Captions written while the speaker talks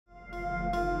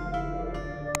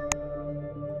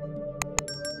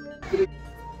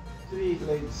Three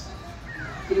legs,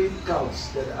 3 counts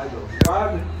that I go.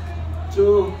 1,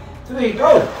 2, 3,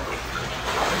 go!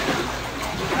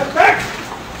 I'm back!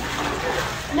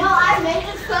 No, I made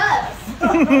it first.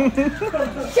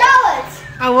 Show it!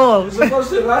 I will. You're supposed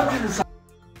to run to the side.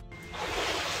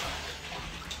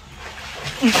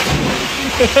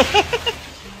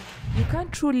 You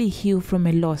can't truly heal from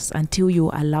a loss until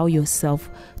you allow yourself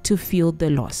to feel the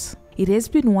loss. It has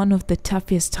been one of the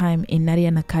toughest times in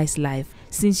Nadia Nakai's life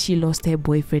since she lost her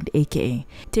boyfriend, aka.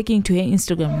 Taking to her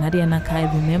Instagram, Nadia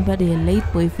Nakai remembered her late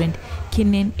boyfriend,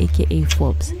 Kenan, aka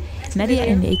Forbes. Nadia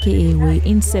and aka were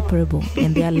inseparable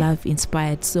and their love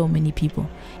inspired so many people.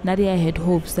 Nadia had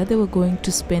hopes that they were going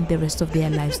to spend the rest of their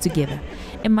lives together.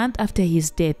 A month after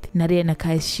his death, Nadia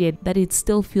Nakai shared that it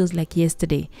still feels like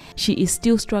yesterday. She is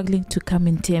still struggling to come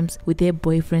in terms with her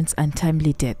boyfriend's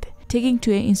untimely death. Taking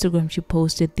to her Instagram, she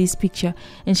posted this picture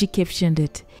and she captioned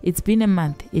it, "It's been a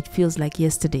month, it feels like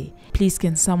yesterday. Please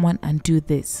can someone undo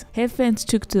this?" Her fans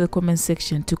took to the comment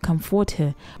section to comfort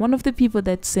her. One of the people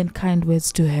that sent kind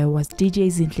words to her was DJ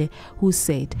Zinhle, who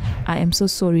said, "I am so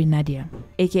sorry, Nadia."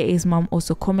 AKA's mom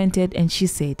also commented and she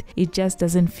said, "It just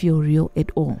doesn't feel real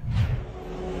at all."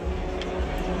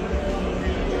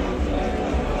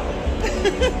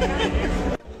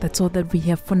 That's all that we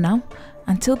have for now.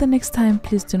 Until the next time,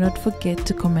 please do not forget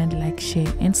to comment, like, share,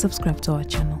 and subscribe to our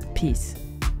channel. Peace.